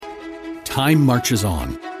Time marches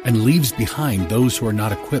on and leaves behind those who are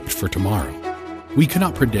not equipped for tomorrow. We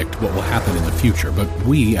cannot predict what will happen in the future, but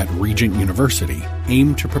we at Regent University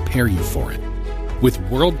aim to prepare you for it. With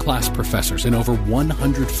world-class professors in over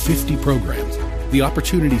 150 programs, the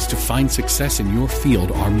opportunities to find success in your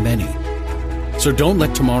field are many. So don't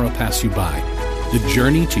let tomorrow pass you by. The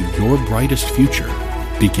journey to your brightest future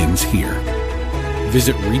begins here.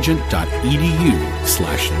 Visit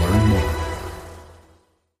regent.edu/learn more.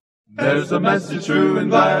 There's a message true and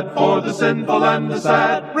glad for the sinful and the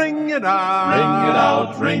sad. Ring it out, ring it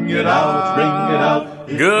out, ring it out, ring it out.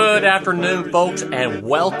 Good afternoon, folks, and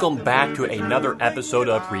welcome back to another episode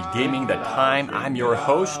of Redeeming the Time. I'm your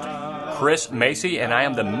host, Chris Macy, and I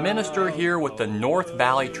am the minister here with the North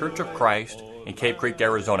Valley Church of Christ in Cave Creek,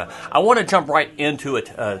 Arizona. I want to jump right into it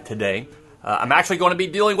today. I'm actually going to be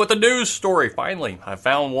dealing with a news story, finally. I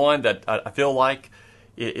found one that I feel like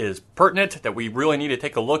is pertinent, that we really need to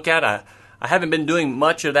take a look at. I haven't been doing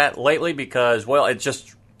much of that lately because, well, it's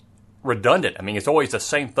just redundant. I mean, it's always the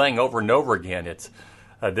same thing over and over again. It's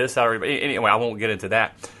this, anyway, I won't get into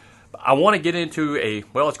that. I want to get into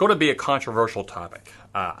it's going to be a controversial topic.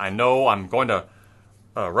 I know I'm going to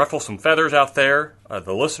ruffle some feathers out there.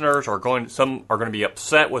 The listeners some are going to be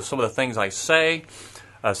upset with some of the things I say.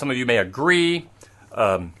 Some of you may agree.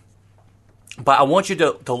 But I want you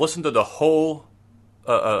to listen to the whole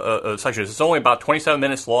section. It's only about 27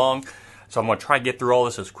 minutes long, so I'm going to try to get through all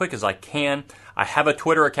this as quick as I can. I have a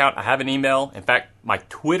Twitter account. I have an email. In fact, my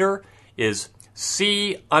Twitter is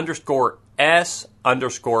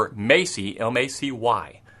C_S_Macy,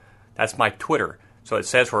 M-A-C-Y. That's my Twitter. So it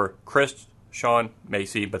says for Chris Sean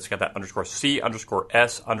Macy, but it's got that underscore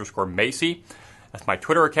C_S_Macy. That's my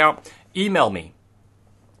Twitter account. Email me,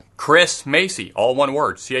 Chris Macy, all one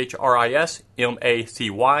word,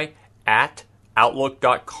 CHRISMACY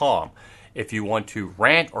 @outlook.com. If you want to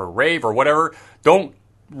rant or rave or whatever, don't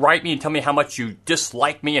write me and tell me how much you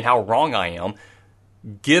dislike me and how wrong I am.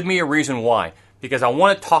 Give me a reason why. Because I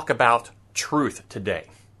want to talk about truth today.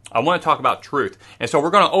 I want to talk about truth. And so we're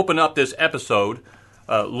going to open up this episode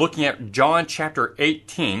looking at John chapter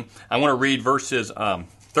 18. I want to read verses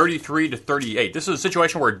 33 to 38. This is a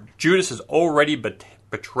situation where Judas has already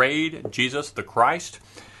betrayed Jesus the Christ,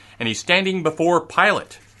 and he's standing before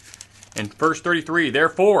Pilate. In verse 33,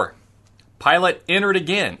 therefore, Pilate entered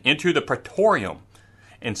again into the praetorium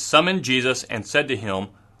and summoned Jesus and said to him,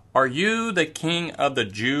 "Are you the king of the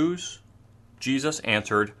Jews?" Jesus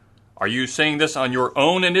answered, "Are you saying this on your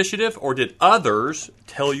own initiative, or did others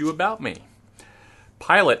tell you about me?"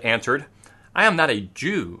 Pilate answered, "I am not a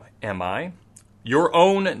Jew, am I? Your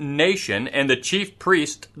own nation and the chief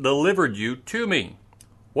priest delivered you to me.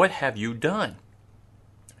 What have you done?"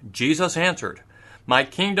 Jesus answered, "My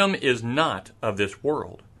kingdom is not of this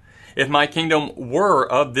world. If my kingdom were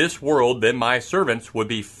of this world, then my servants would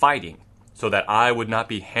be fighting, so that I would not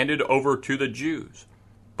be handed over to the Jews.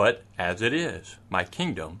 But as it is, my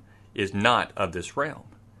kingdom is not of this realm."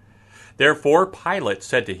 Therefore Pilate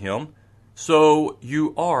said to him, "So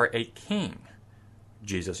you are a king?"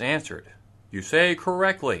 Jesus answered, "You say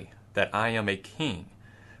correctly that I am a king.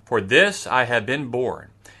 For this I have been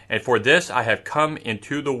born, and for this I have come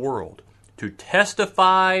into the world, to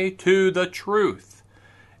testify to the truth.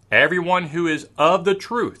 Everyone who is of the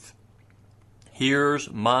truth hears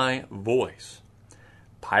my voice."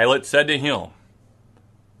 Pilate said to him,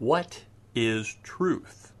 "What is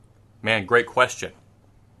truth?" Man, great question.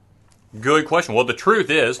 Good question. Well, the truth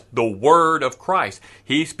is the word of Christ.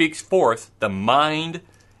 He speaks forth the mind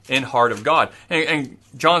and heart of God. And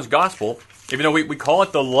John's gospel, even though we call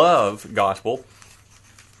it the love gospel,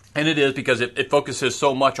 and it is because it focuses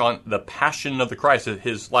so much on the passion of the Christ,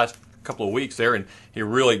 his last couple of weeks there, and he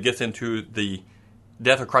really gets into the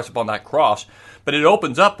death of Christ upon that cross. But it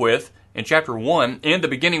opens up with, in chapter 1, "In the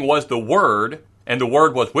beginning was the Word, and the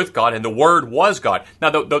Word was with God, and the Word was God." Now,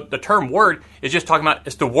 the term Word is just talking about,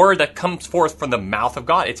 it's the Word that comes forth from the mouth of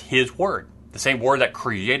God. It's His Word, the same Word that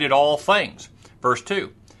created all things. Verse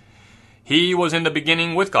 2. "He was in the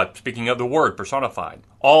beginning with God," speaking of the Word personified.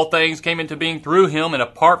 "All things came into being through Him, and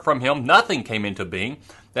apart from Him nothing came into being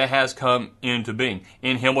that has come into being.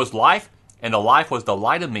 In Him was life, and the life was the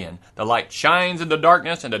light of men. The light shines in the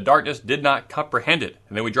darkness, and the darkness did not comprehend it."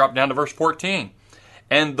 And then we drop down to verse 14.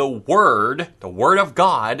 "And the Word of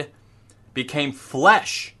God, became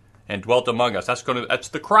flesh and dwelt among us." That's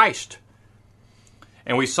the Christ.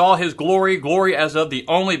 "And we saw His glory as of the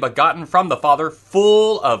only begotten from the Father,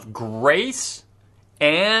 full of grace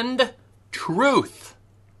and truth."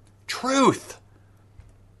 Truth.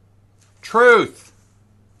 Truth.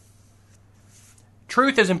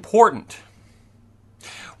 Truth is important.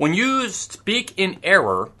 When you speak in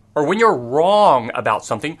error, or when you're wrong about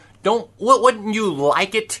something, wouldn't you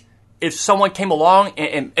like it if someone came along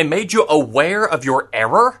and made you aware of your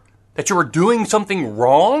error, that you were doing something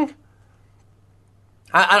wrong?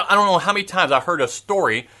 I don't know how many times I heard a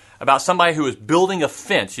story about somebody who was building a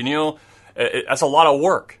fence. That's a lot of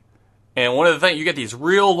work. And one of the things, you get these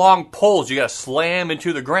real long poles you got to slam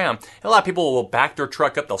into the ground. And a lot of people will back their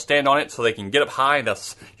truck up. They'll stand on it so they can get up high, and they'll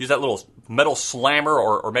use that little metal slammer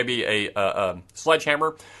or maybe a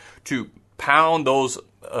sledgehammer to pound those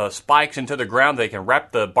spikes into the ground. They can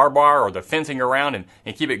wrap the barbed wire or the fencing around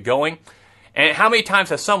and keep it going. And how many times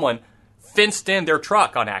has someone fenced in their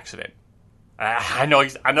truck on accident? I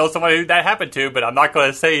know somebody who that happened to, but I'm not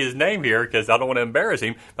going to say his name here because I don't want to embarrass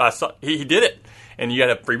him. But he did it, and you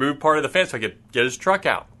had to remove part of the fence so he could get his truck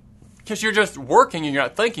out. Because you're just working and you're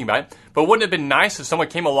not thinking about it. But wouldn't it have been nice if someone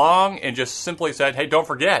came along and just simply said, "Hey, don't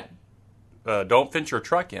forget, don't fence your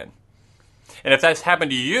truck in." And if that's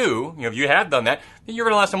happened to you, if you have done that, then you're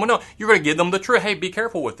going to let someone know. You're going to give them the truth. Hey, be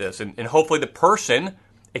careful with this, and hopefully the person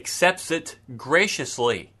accepts it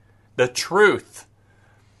graciously. The truth.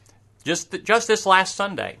 Just this last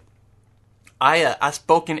Sunday, I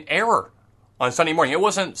spoke in error on Sunday morning. It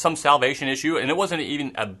wasn't some salvation issue, and it wasn't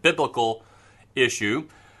even a biblical issue,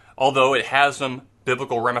 although it has some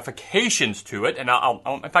biblical ramifications to it. And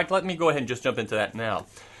in fact, let me go ahead and just jump into that now.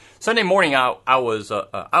 Sunday morning, I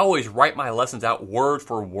always write my lessons out word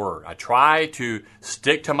for word. I try to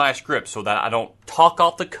stick to my script so that I don't talk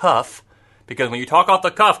off the cuff, because when you talk off the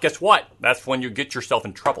cuff, guess what? That's when you get yourself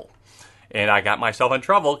in trouble. And I got myself in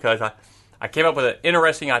trouble because I came up with an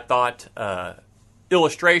interesting, I thought,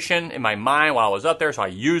 illustration in my mind while I was up there, so I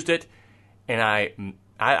used it, and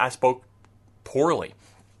I spoke poorly.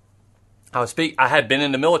 I had been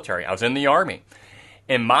in the military. I was in the Army.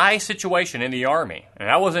 In my situation in the Army, and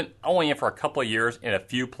I wasn't only in for a couple of years in a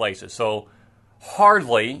few places, so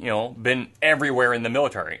hardly, been everywhere in the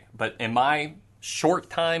military. But in my short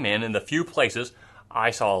time in the few places,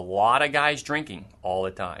 I saw a lot of guys drinking all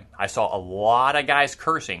the time. I saw a lot of guys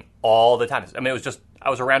cursing all the time. I mean, I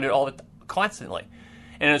was around it constantly.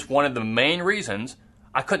 And it's one of the main reasons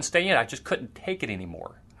I couldn't stay in. I just couldn't take it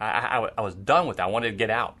anymore. I was done with it. I wanted to get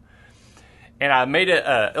out. And I made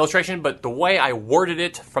an illustration, but the way I worded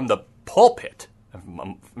it from the pulpit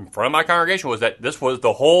in front of my congregation was that this was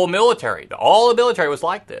the whole military. All the military was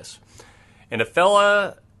like this. And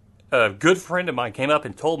a good friend of mine came up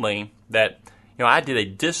and told me that I did a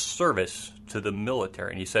disservice to the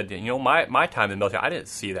military. And he said, my time in the military, I didn't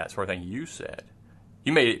see that sort of thing you said.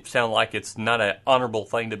 You made it sound like it's not an honorable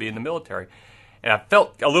thing to be in the military. And I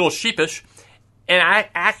felt a little sheepish, and I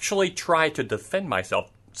actually tried to defend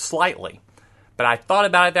myself slightly. But I thought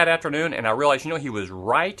about it that afternoon, and I realized, he was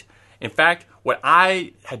right. In fact, what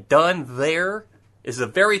I had done there is the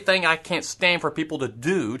very thing I can't stand for people to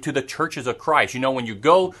do to the churches of Christ.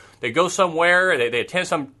 When they go somewhere, they attend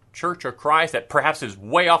some Church of Christ that perhaps is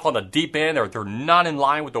way off on the deep end, or they're not in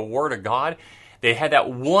line with the Word of God. They had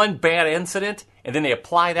that one bad incident, and then they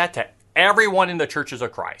apply that to everyone in the churches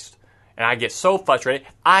of Christ. And I get so frustrated.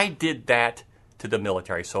 I did that to the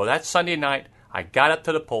military. So that Sunday night, I got up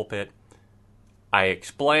to the pulpit. I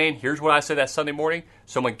explained, here's what I said that Sunday morning.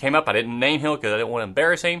 Someone came up. I didn't name him because I didn't want to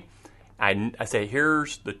embarrass him. I said,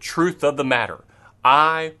 here's the truth of the matter.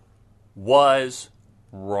 I was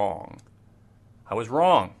wrong. I was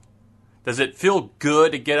wrong. Does it feel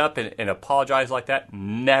good to get up and apologize like that?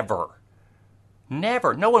 Never.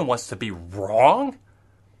 Never. No one wants to be wrong.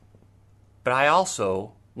 But I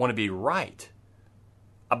also want to be right.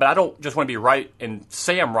 But I don't just want to be right and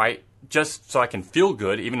say I'm right just so I can feel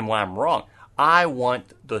good even when I'm wrong. I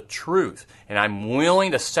want the truth. And I'm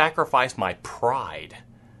willing to sacrifice my pride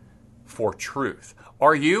for truth.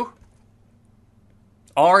 Are you?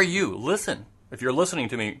 Are you? Listen. If you're listening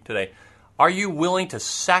to me today, are you willing to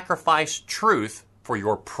sacrifice truth for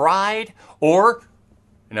your pride? Or,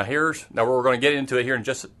 now we're going to get into it here in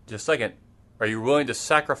just a second. Are you willing to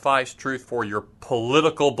sacrifice truth for your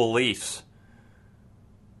political beliefs?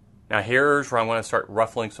 Now here's where I'm going to start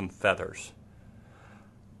ruffling some feathers.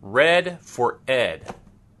 Red for Ed.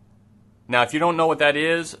 Now if you don't know what that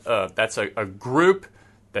is, that's a group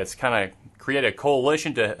that's kind of created a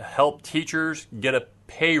coalition to help teachers get a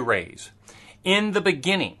pay raise. In the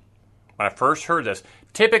beginning, when I first heard this,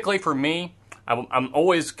 typically for me, I'm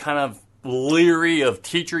always kind of leery of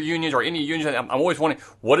teacher unions or any unions. I'm always wondering,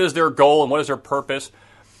 what is their goal and what is their purpose?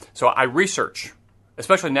 So I research,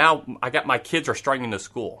 especially now my kids are starting into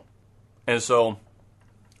school. And so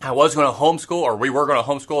I was going to homeschool, or we were going to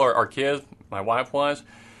homeschool our kids, my wife was.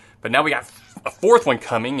 But now we got a fourth one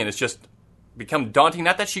coming, and it's just become daunting.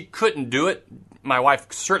 Not that she couldn't do it. My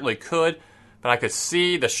wife certainly could. but I could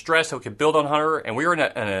see the stress that we could build on her. And we were in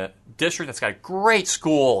a district that's got great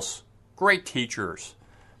schools, great teachers.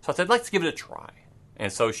 So I said, let's give it a try.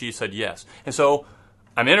 And so she said yes. And so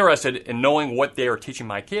I'm interested in knowing what they are teaching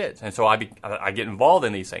my kids. And so I get involved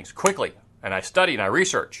in these things quickly. And I study and I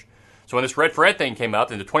research. So when this Red for Ed thing came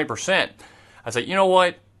up, and the 20%, I said, you know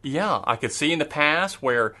what? Yeah, I could see in the past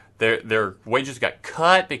where their wages got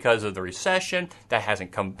cut because of the recession. That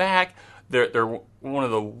hasn't come back. They're one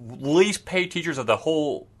of the least paid teachers of the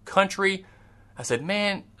whole country. I said,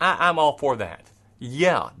 man, I'm all for that.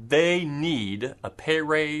 Yeah, they need a pay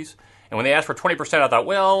raise. And when they asked for 20%, I thought,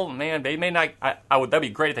 well, man, they may not. That'd be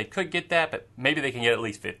great if they could get that, but maybe they can get at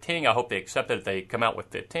least 15. I hope they accept it if they come out with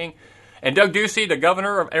 15. And Doug Ducey, the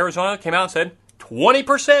governor of Arizona, came out and said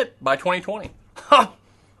 20% by 2020.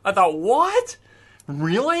 I thought, what?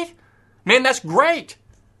 Really? Man, that's great.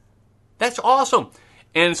 That's awesome.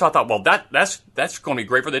 And so I thought, well, that's going to be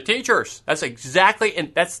great for the teachers. That's exactly,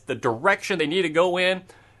 and that's the direction they need to go in.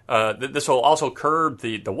 This will also curb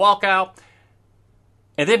the walkout.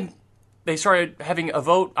 And then they started having a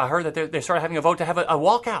vote. I heard that they started having a vote to have a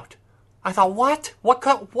walkout. I thought, what?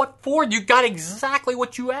 What for? You got exactly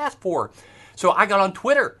what you asked for. So I got on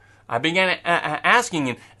Twitter. I began asking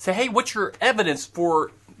and say, hey, what's your evidence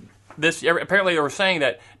for this? Apparently they were saying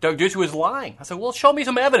that Doug Ducey was lying. I said, well, show me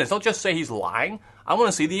some evidence. Don't just say he's lying. I want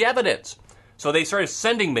to see the evidence. So they started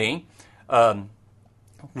sending me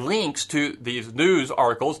links to these news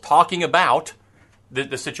articles talking about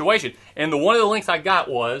the situation. And one of the links I got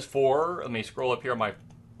was for, let me scroll up here on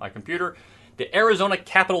my computer, the Arizona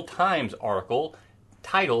Capital Times article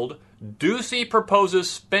titled, Ducey proposes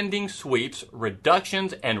spending sweeps,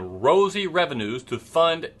 reductions, and rosy revenues to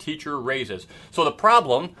fund teacher raises. So the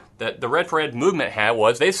problem that the Red for Ed movement had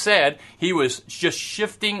was they said he was just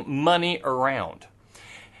shifting money around.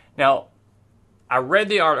 Now, I read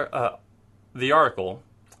the article,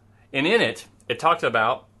 and in it talks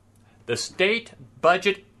about the state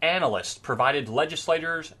budget analysts provided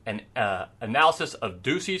legislators an analysis of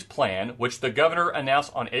Ducey's plan, which the governor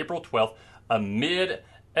announced on April 12th amid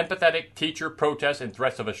empathetic teacher protests and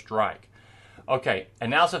threats of a strike. Okay,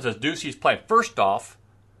 analysis of Ducey's plan. First off,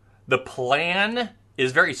 the plan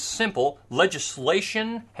is very simple.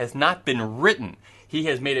 Legislation has not been written. He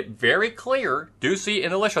has made it very clear, Ducey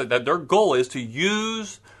and the legislature, that their goal is to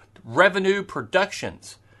use revenue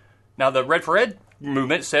productions. Now, the Red for Ed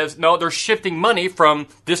movement says, no, they're shifting money from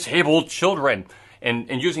disabled children and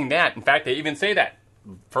using that. In fact, they even say that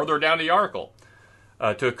further down the article.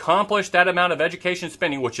 To accomplish that amount of education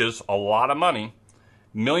spending, which is a lot of money,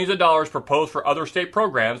 millions of dollars proposed for other state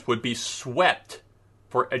programs would be swept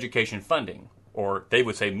for education funding, or they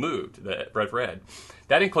would say moved, the Red for Ed.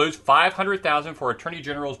 That includes $500,000 for Attorney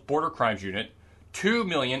General's Border Crimes Unit, $2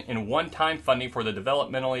 million in one-time funding for the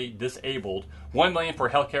developmentally disabled, $1 million for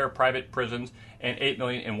healthcare private prisons, and $8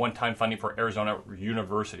 million in one-time funding for Arizona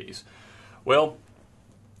universities. Well,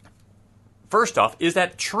 first off, is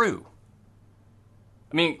that true?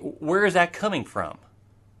 I mean, where is that coming from?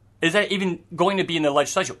 Is that even going to be in the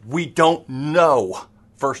legislation? We don't know,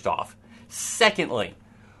 first off. Secondly,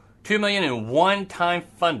 $2 million in one-time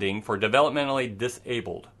funding for developmentally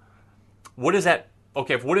disabled. What is that?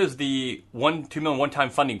 Okay, what is the $2 million one-time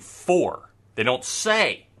funding for? They don't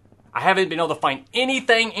say. I haven't been able to find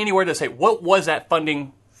anything anywhere to say, what was that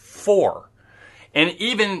funding for? And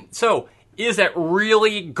even so, is that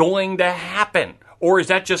really going to happen? Or is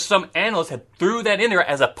that just some analyst that threw that in there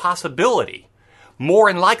as a possibility?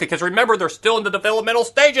 More than likely, because remember, they're still in the developmental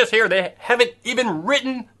stages here. They haven't even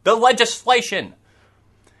written the legislation.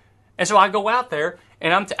 And so I go out there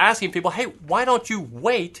and I'm asking people, hey, why don't you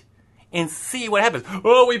wait and see what happens?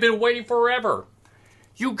 Oh, we've been waiting forever.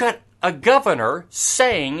 You got a governor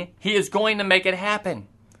saying he is going to make it happen.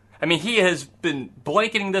 I mean, he has been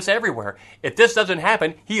blanketing this everywhere. If this doesn't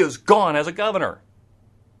happen, he is gone as a governor.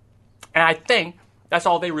 And I think that's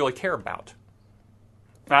all they really care about.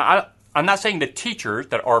 Now, I'm not saying the teachers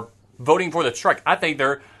that are voting for the strike. I think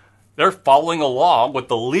they're following along with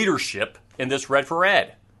the leadership in this Red for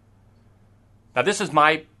Ed. Now, this is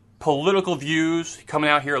my political views coming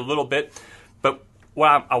out here a little bit, but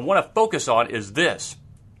what I want to focus on is this.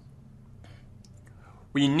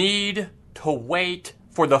 We need to wait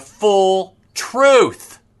for the full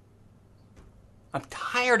truth. I'm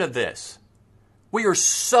tired of this. We are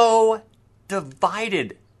so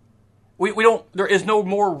divided. There is no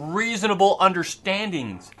more reasonable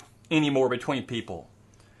understandings anymore between people.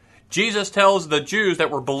 Jesus tells the Jews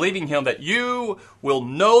that were believing him that you will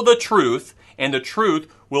know the truth and the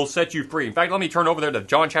truth will set you free. In fact, let me turn over there to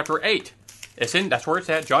John chapter 8. That's where it's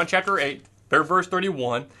at, John chapter 8, verse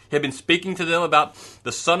 31. He had been speaking to them about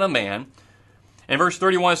the Son of Man. In verse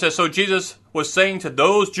 31 it says, so Jesus was saying to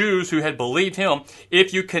those Jews who had believed him,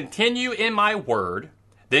 if you continue in my word,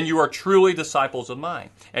 then you are truly disciples of mine.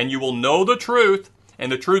 And you will know the truth,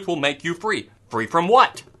 and the truth will make you free. Free from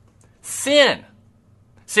what? Sin.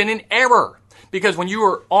 Sin and error. Because when you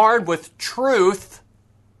are armed with truth,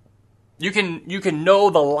 you can know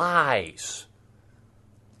the lies.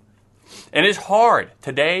 And it's hard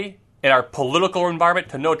today in our political environment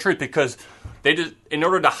to know truth because they just, in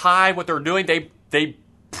order to hide what they're doing, they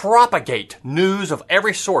propagate news of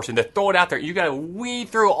every source and to throw it out there. You got to weed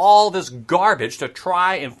through all this garbage to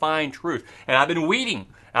try and find truth. And I've been weeding.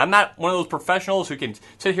 I'm not one of those professionals who can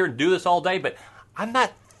sit here and do this all day, but I'm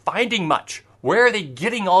not finding much. Where are they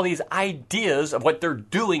getting all these ideas of what they're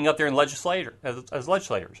doing up there in as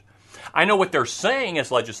legislators? I know what they're saying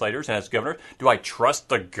as legislators and as governors. Do I trust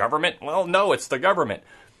the government? Well, no, it's the government.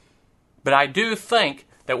 But I do think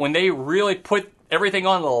that when they really put everything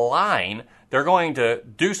on the line, they're going to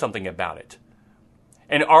do something about it.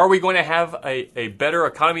 And are we going to have a better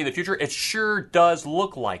economy in the future? It sure does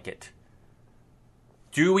look like it.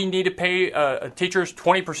 Do we need to pay teachers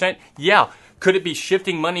 20%? Yeah. Could it be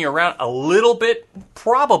shifting money around a little bit?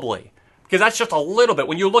 Probably. Because that's just a little bit.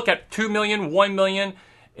 When you look at 2 million, 1 million,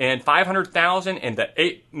 and 500,000, and the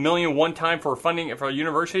 8 million one time for funding for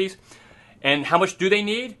universities, and how much do they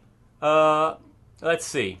need? Let's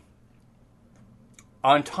see.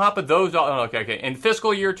 On top of those, okay. In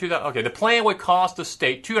fiscal year 2000, the plan would cost the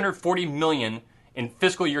state $240 million in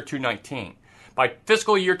fiscal year 2019. By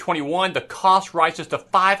fiscal year 21, the cost rises to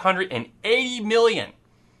 $580 million.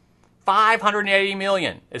 $580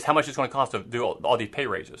 million is how much it's going to cost to do all these pay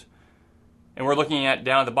raises. And we're looking at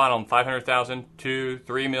down at the bottom, 500,000, 2,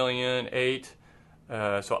 3 million, 8,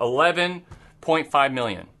 so 11.5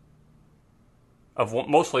 million of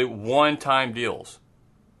mostly one-time deals.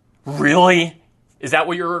 Really? Is that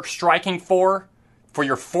what you're striking for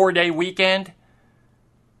your 4-day weekend?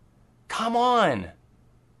 Come on.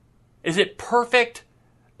 Is it perfect?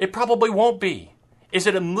 It probably won't be. Is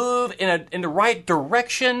it a move in the right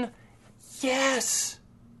direction? Yes.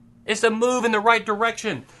 It's a move in the right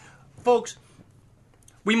direction. Folks,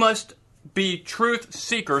 we must be truth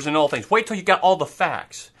seekers in all things. Wait till you got all the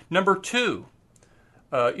facts. Number 2,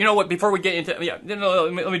 you know what? Before we get into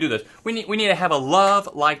let me do this. We need to have a love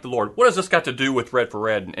like the Lord. What has this got to do with Red for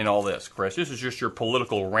Red and all this, Chris? This is just your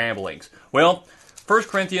political ramblings. Well, 1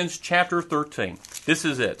 Corinthians chapter 13. This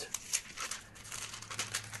is it.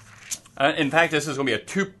 In fact, this is going to be a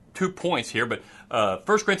two points here, but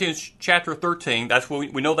 1 Corinthians chapter 13, that's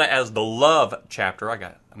what we know that as the love chapter.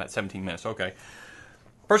 I'm at 17 minutes, okay.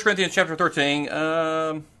 1 Corinthians chapter 13,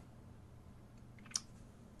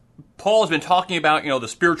 Paul has been talking about, the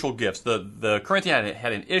spiritual gifts. The Corinthians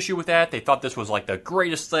had an issue with that. They thought this was like the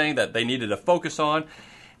greatest thing that they needed to focus on.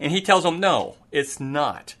 And he tells them, no, it's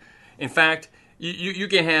not. In fact, you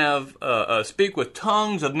can have speak with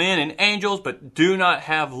tongues of men and angels, but do not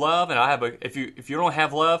have love. And if you don't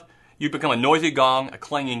have love, you become a noisy gong, a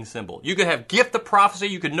clanging cymbal. You could have gift of prophecy.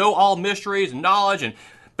 You could know all mysteries and knowledge,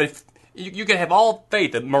 but if you can have all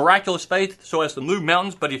faith, a miraculous faith, so as to move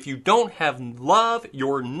mountains. But if you don't have love,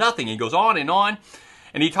 you're nothing. He goes on,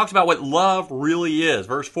 and he talks about what love really is.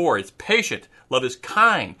 Verse 4, it's patient. Love is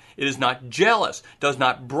kind. It is not jealous. Does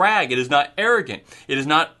not brag. It is not arrogant. It is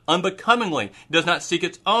not unbecomingly. It does not seek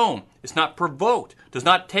its own. It's not provoked. Does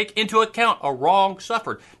not take into account a wrong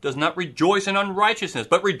suffered. Does not rejoice in unrighteousness,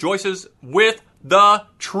 but rejoices with the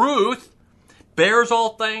truth. Bears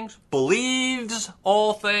all things, believes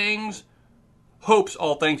all things, hopes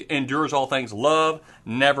all things, endures all things. Love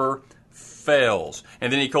never fails.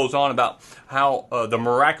 And then he goes on about how the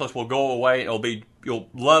miraculous will go away.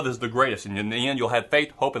 Love is the greatest. And in the end, you'll have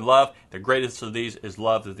faith, hope, and love. The greatest of these is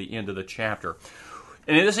love at the end of the chapter.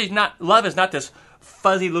 And love is not this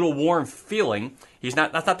fuzzy little warm feeling.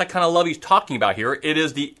 That's not the kind of love he's talking about here. It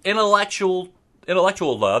is the intellectual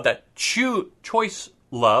love, that choice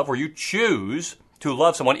love, where you choose to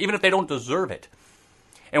love someone even if they don't deserve it.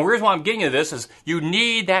 And the reason why I'm getting into this is you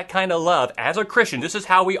need that kind of love as a Christian. This is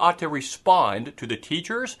how we ought to respond to the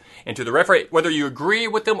teachers and to the referee, whether you agree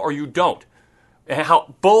with them or you don't. And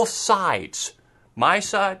how both sides, my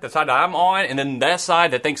side, the side that I'm on, and then that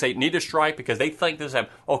side that thinks they need to strike because they think this is,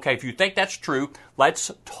 okay, if you think that's true,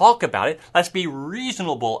 let's talk about it. Let's be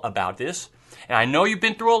reasonable about this. And I know you've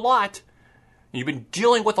been through a lot. You've been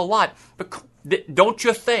dealing with a lot. But don't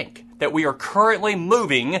you think that we are currently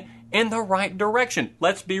moving in the right direction?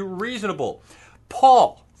 Let's be reasonable.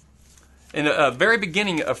 Paul, in the very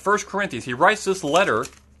beginning of 1 Corinthians, he writes this letter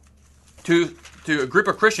to a group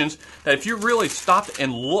of Christians that if you really stopped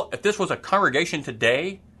and look, if this was a congregation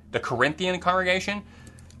today, the Corinthian congregation,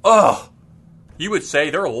 you would say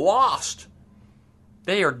they're lost.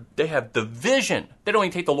 They have division. They don't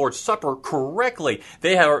even take the Lord's Supper correctly.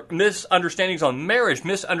 They have misunderstandings on marriage,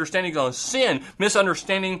 misunderstandings on sin,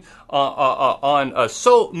 misunderstanding on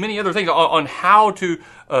so many other things, on how to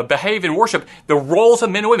behave in worship, the roles of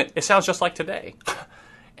men and women. It sounds just like today.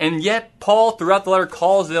 And yet, Paul, throughout the letter,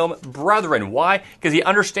 calls them brethren. Why? Because he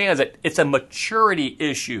understands that it's a maturity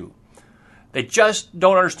issue. They just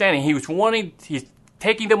don't understand it. He's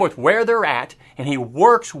taking them with where they're at, and he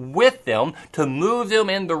works with them to move them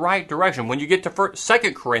in the right direction. When you get to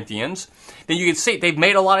 2 Corinthians, then you can see they've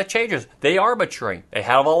made a lot of changes. They are maturing. They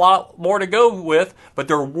have a lot more to go with, but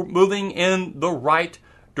they're moving in the right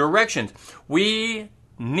directions. We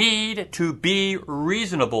need to be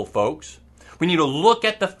reasonable, folks. We need to look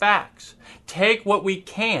at the facts, take what we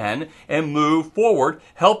can, and move forward,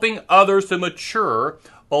 helping others to mature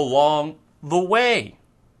along the way.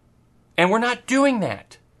 And we're not doing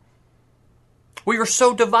that. We are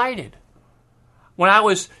so divided. When I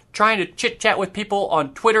was trying to chit-chat with people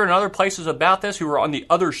on Twitter and other places about this who were on the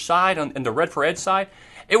other side, on the Red for Ed side,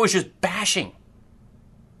 it was just bashing.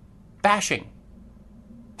 Bashing.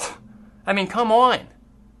 I mean, come on.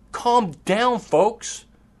 Calm down, folks.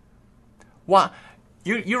 Why?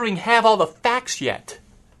 You don't even have all the facts yet.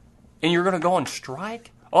 And you're going to go on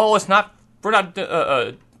strike? Oh, we're not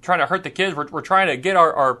trying to hurt the kids. We're trying to get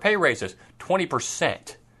our pay raises.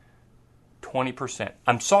 20%. 20%.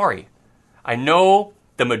 I'm sorry. I know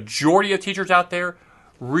the majority of teachers out there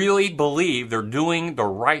really believe they're doing the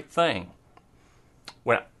right thing.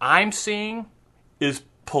 What I'm seeing is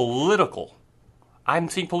political. I'm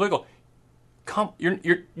seeing political.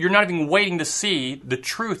 You're not even waiting to see the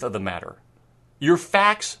truth of the matter. Your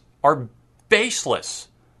facts are baseless.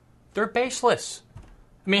 They're baseless.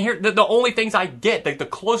 I mean, here the only things I get, the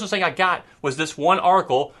closest thing I got was this one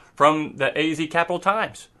article from the AZ Capital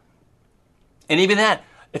Times. And even that,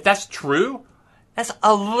 if that's true, that's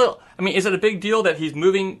a little... I mean, is it a big deal that he's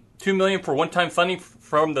moving $2 million for one-time funding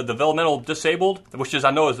from the developmental disabled, which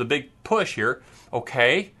I know is a big push here?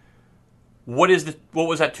 Okay. What was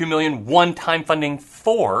that $2 million one-time funding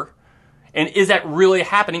for? And is that really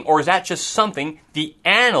happening, or is that just something the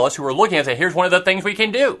analysts who are looking at say, here's one of the things we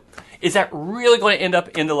can do? Is that really going to end up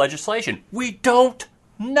in the legislation? We don't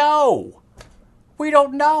know. We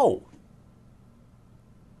don't know.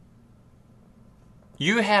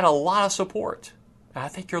 You had a lot of support. I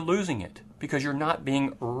think you're losing it because you're not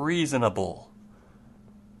being reasonable.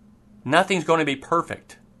 Nothing's going to be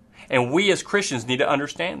perfect. And we as Christians need to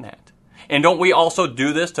understand that. And don't we also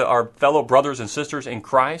do this to our fellow brothers and sisters in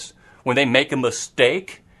Christ? When they make a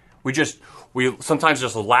mistake, we sometimes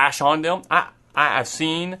just lash on them. I've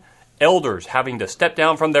seen elders having to step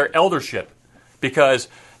down from their eldership because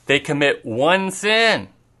they commit one sin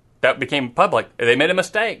that became public. They made a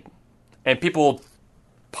mistake, and people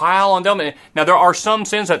pile on them. Now there are some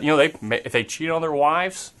sins that if they cheat on their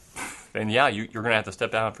wives, then you're going to have to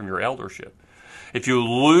step down from your eldership. If you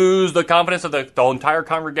lose the confidence of the entire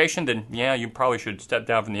congregation, then you probably should step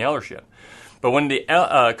down from the eldership. But when the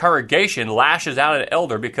congregation lashes out at an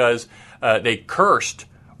elder because they cursed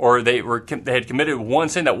or they had committed one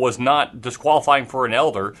sin that was not disqualifying for an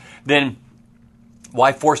elder, then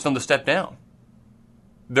why force them to step down?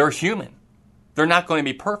 They're human. They're not going to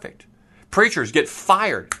be perfect. Preachers get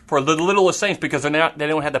fired for the littlest things because they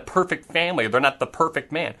don't have the perfect family. They're not the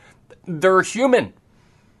perfect man. They're human.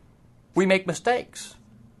 We make mistakes.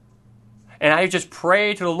 And I just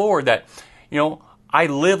pray to the Lord that, I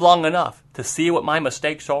live long enough to see what my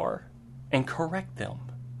mistakes are and correct them.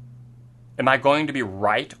 Am I going to be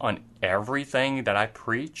right on everything that I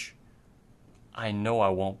preach? I know I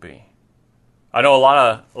won't be. I know a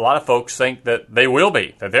lot of folks think that they will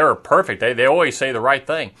be, that they're perfect. They always say the right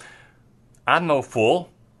thing. I'm no fool,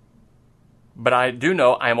 but I do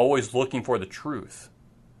know I'm always looking for the truth.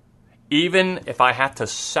 Even if I have to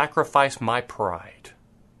sacrifice my pride,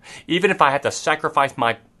 even if I have to sacrifice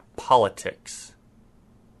my politics,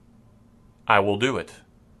 I will do it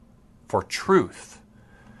for truth.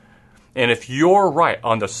 And if you're right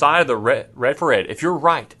on the side of the red for red, if you're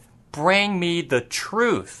right, bring me the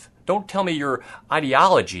truth. Don't tell me your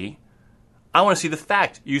ideology. I want to see the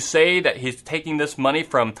facts. You say that he's taking this money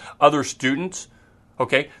from other students.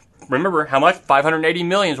 Okay, remember how much? $580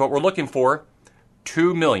 million is what we're looking for.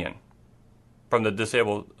 $2 million from the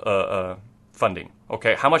disabled funding.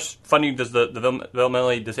 Okay, how much funding does the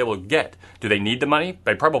developmentally disabled get? Do they need the money?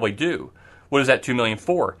 They probably do. What is that $2 million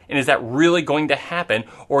for? And is that really going to happen,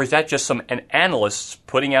 or is that just an analyst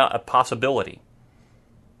putting out a possibility?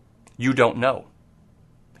 You don't know.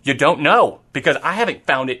 You don't know, because I haven't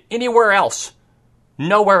found it anywhere else.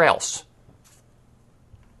 Nowhere else.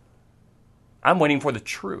 I'm waiting for the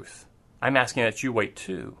truth. I'm asking that you wait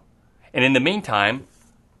too. And in the meantime,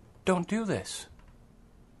 don't do this.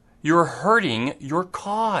 You're hurting your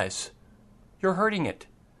cause. You're hurting it.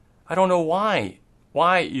 I don't know why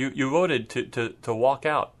you voted to walk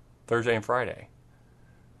out Thursday and Friday.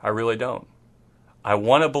 I really don't. I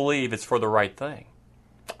want to believe it's for the right thing.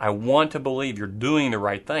 I want to believe you're doing the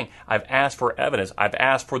right thing. I've asked for evidence. I've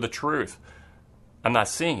asked for the truth. I'm not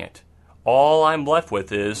seeing it. All I'm left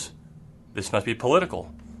with is, this must be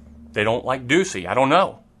political. They don't like Ducey. I don't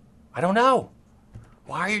know.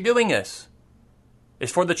 Why are you doing this?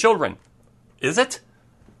 It's for the children. Is it?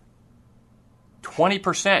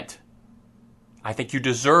 20%. I think you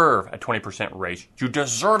deserve a 20% raise. You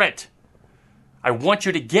deserve it. I want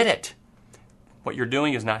you to get it. What you're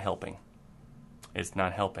doing is not helping. It's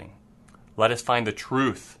not helping. Let us find the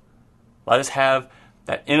truth. Let us have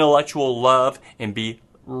that intellectual love and be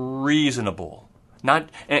reasonable.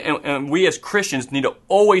 And we as Christians need to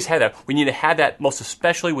always have that. We need to have that most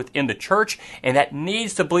especially within the church, and that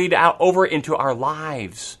needs to bleed out over into our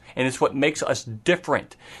lives. And it's what makes us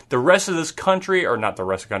different. The rest of this country, or not the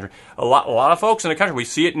rest of the country, a lot of folks in the country, we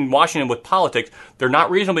see it in Washington with politics, they're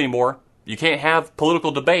not reasonable anymore. You can't have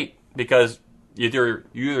political debate because you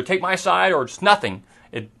either take my side or it's nothing.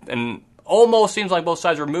 And almost seems like both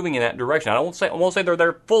sides are moving in that direction. I won't say they're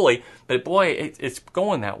there fully, but boy, it's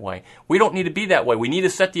going that way. We don't need to be that way. We need to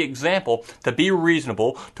set the example to be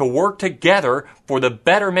reasonable, to work together for the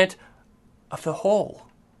betterment of the whole.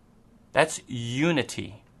 That's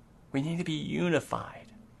unity. We need to be unified.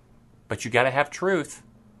 But you got to have truth.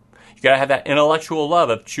 You got to have that intellectual love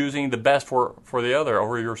of choosing the best for the other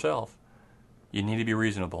over yourself. You need to be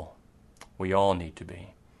reasonable. We all need to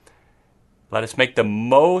be. Let us make the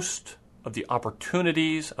most of the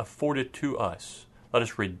opportunities afforded to us. Let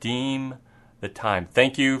us redeem the time.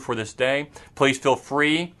 Thank you for this day. Please feel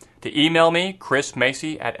free to email me, Chris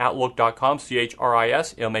Macy at Outlook.com,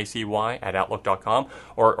 ChrisMacy at Outlook.com,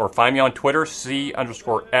 or find me on Twitter, C_S_Macy.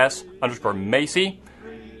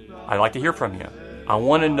 I'd like to hear from you. I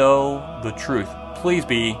want to know the truth. Please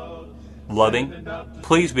be loving.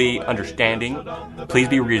 Please be understanding. Please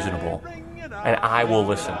be reasonable. And I will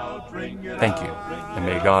listen. Thank you. And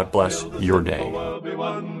may God bless your day.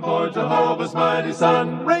 For Jehovah's mighty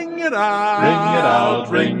Son, ring it out, ring it out,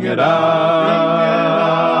 ring it out.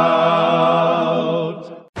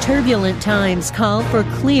 Turbulent times call for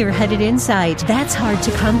clear-headed insight. That's hard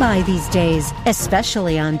to come by these days,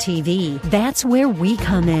 especially on TV. That's where we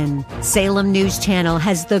come in. Salem News Channel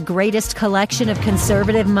has the greatest collection of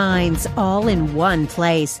conservative minds all in one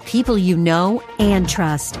place. People you know and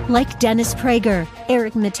trust, like Dennis Prager,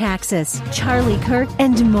 Eric Metaxas, Charlie Kirk,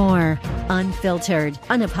 and more. Unfiltered,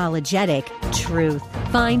 unapologetic truth.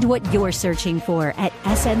 Find what you're searching for at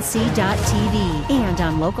snc.tv and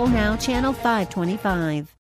on Local Now, Channel 525.